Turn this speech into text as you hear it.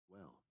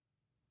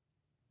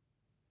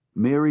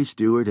Mary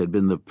Stewart had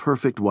been the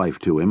perfect wife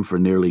to him for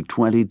nearly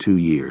 22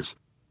 years,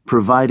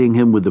 providing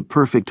him with the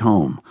perfect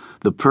home,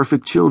 the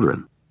perfect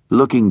children,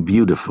 looking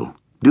beautiful,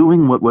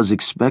 doing what was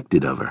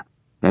expected of her,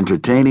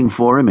 entertaining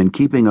for him and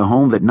keeping a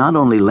home that not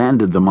only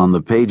landed them on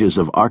the pages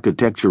of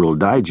Architectural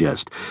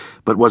Digest,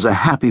 but was a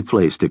happy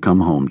place to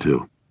come home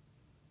to.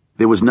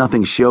 There was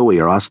nothing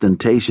showy or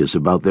ostentatious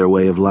about their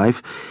way of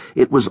life.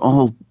 It was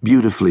all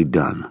beautifully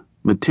done,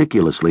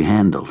 meticulously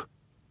handled.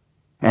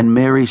 And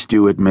Mary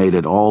Stewart made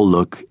it all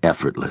look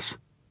effortless,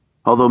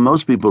 although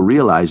most people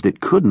realized it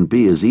couldn't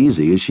be as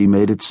easy as she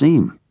made it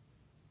seem.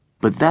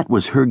 But that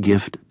was her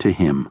gift to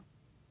him,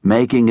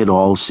 making it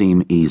all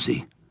seem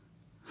easy.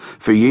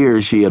 For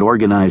years she had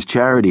organized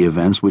charity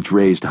events which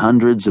raised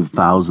hundreds of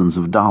thousands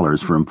of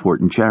dollars for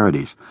important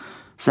charities,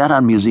 sat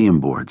on museum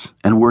boards,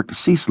 and worked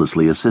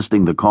ceaselessly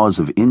assisting the cause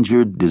of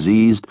injured,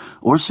 diseased,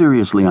 or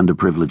seriously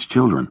underprivileged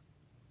children.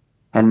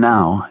 And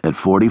now, at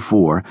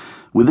 44,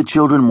 with the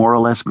children more or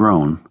less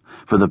grown,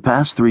 for the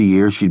past 3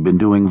 years she'd been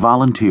doing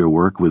volunteer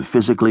work with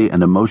physically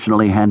and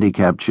emotionally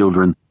handicapped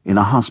children in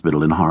a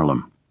hospital in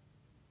Harlem.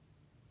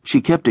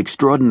 She kept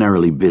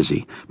extraordinarily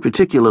busy,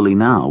 particularly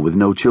now with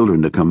no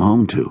children to come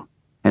home to,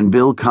 and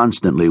Bill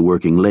constantly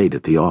working late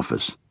at the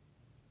office.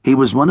 He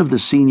was one of the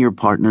senior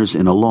partners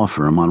in a law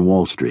firm on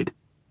Wall Street.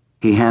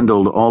 He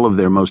handled all of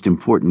their most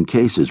important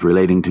cases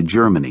relating to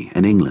Germany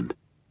and England,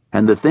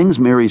 and the things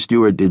Mary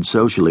Stewart did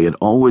socially had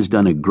always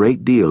done a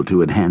great deal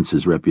to enhance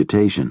his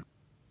reputation.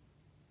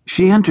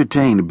 She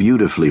entertained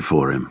beautifully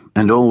for him,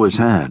 and always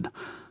had,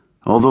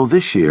 although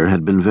this year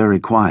had been very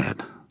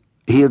quiet.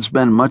 He had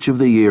spent much of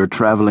the year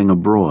traveling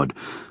abroad,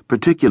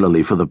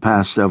 particularly for the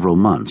past several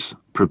months,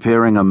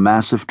 preparing a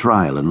massive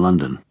trial in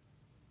London.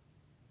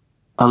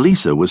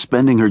 Elisa was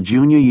spending her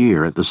junior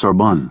year at the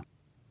Sorbonne,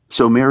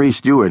 so Mary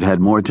Stewart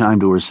had more time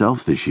to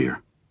herself this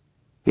year.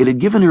 It had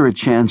given her a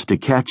chance to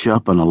catch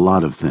up on a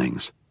lot of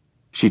things.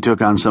 She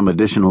took on some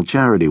additional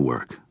charity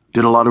work,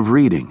 did a lot of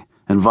reading,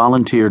 and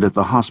volunteered at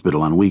the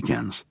hospital on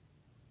weekends.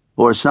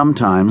 Or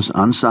sometimes,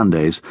 on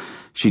Sundays,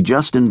 she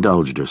just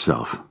indulged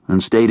herself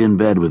and stayed in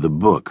bed with a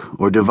book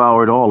or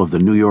devoured all of the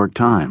New York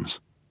Times.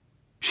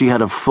 She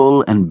had a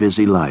full and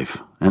busy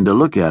life, and to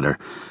look at her,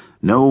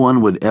 no one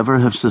would ever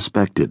have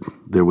suspected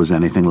there was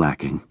anything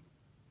lacking.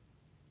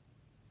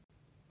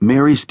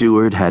 Mary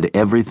Stewart had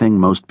everything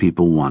most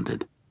people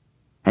wanted.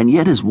 And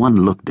yet as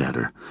one looked at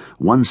her,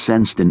 one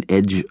sensed an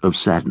edge of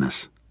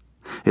sadness.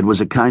 It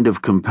was a kind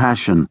of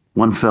compassion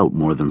one felt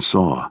more than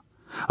saw,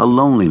 a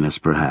loneliness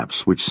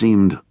perhaps which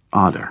seemed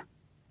odder.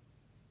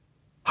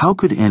 How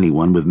could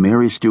anyone with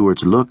Mary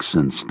Stewart's looks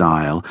and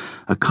style,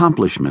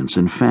 accomplishments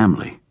and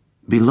family,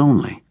 be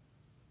lonely?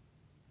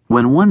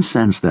 When one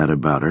sensed that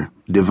about her,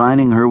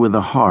 divining her with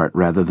the heart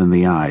rather than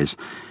the eyes,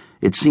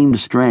 it seemed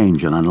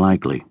strange and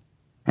unlikely,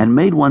 and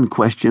made one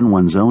question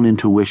one's own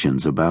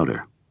intuitions about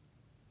her.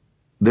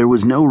 There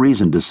was no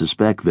reason to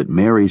suspect that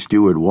Mary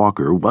Stewart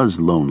Walker was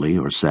lonely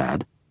or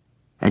sad,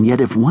 and yet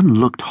if one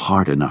looked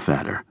hard enough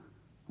at her,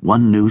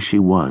 one knew she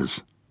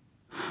was.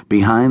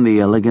 Behind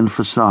the elegant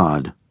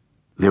facade,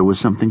 there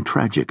was something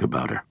tragic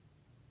about her.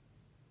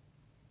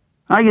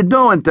 "How you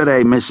doing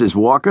today, Mrs.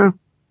 Walker?"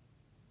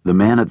 The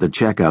man at the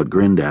checkout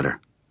grinned at her.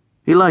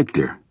 He liked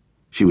her.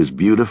 She was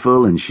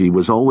beautiful, and she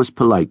was always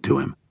polite to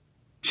him.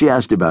 She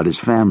asked about his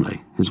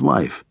family, his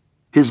wife,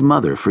 his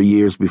mother for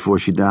years before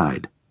she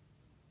died.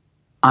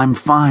 "I'm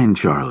fine,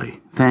 Charlie,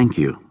 thank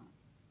you.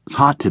 It's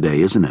hot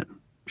today, isn't it?"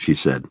 she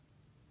said.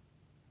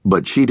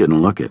 But she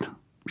didn't look it.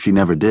 She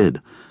never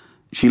did.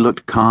 She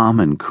looked calm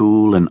and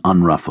cool and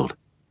unruffled.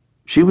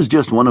 She was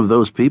just one of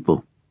those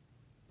people.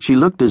 She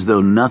looked as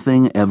though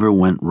nothing ever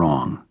went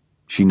wrong.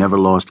 She never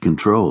lost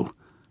control,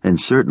 and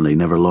certainly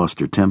never lost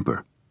her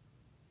temper.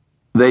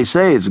 "They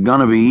say it's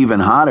gonna be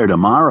even hotter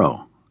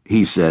tomorrow,"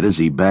 he said as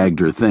he bagged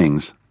her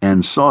things,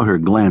 and saw her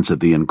glance at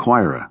the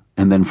Inquirer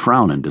and then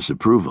frown in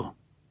disapproval.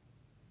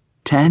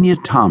 Tanya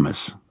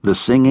Thomas, the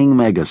singing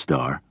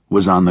megastar,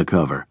 was on the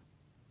cover.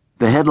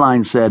 The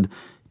headline said,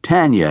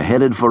 "Tanya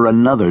headed for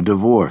another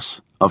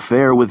divorce.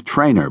 Affair with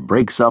trainer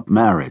breaks up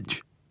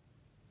marriage."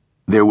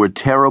 There were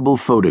terrible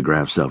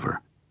photographs of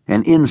her,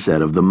 an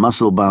inset of the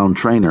muscle-bound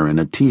trainer in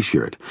a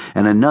t-shirt,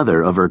 and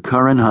another of her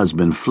current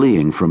husband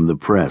fleeing from the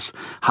press,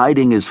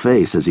 hiding his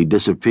face as he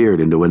disappeared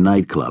into a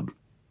nightclub.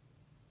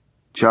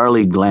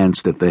 Charlie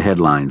glanced at the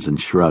headlines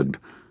and shrugged.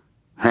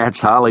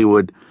 "That's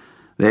Hollywood.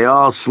 They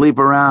all sleep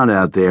around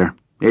out there.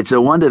 It's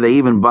a wonder they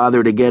even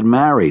bother to get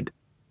married."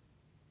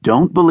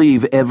 "Don't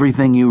believe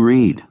everything you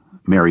read,"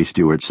 Mary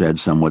Stewart said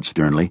somewhat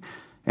sternly,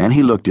 and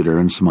he looked at her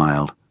and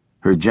smiled.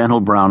 Her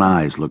gentle brown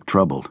eyes looked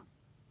troubled.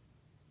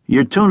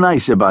 "You're too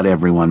nice about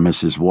everyone,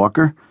 Mrs.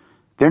 Walker.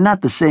 They're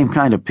not the same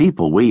kind of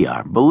people we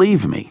are,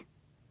 believe me."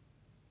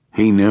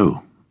 He knew.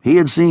 He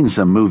had seen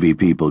some movie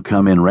people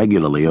come in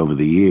regularly over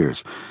the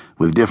years,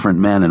 with different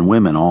men and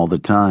women all the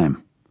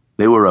time.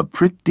 They were a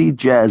pretty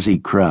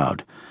jazzy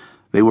crowd.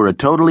 They were a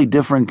totally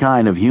different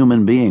kind of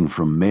human being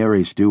from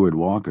Mary Stewart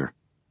Walker.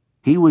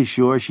 He was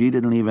sure she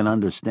didn't even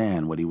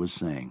understand what he was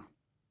saying.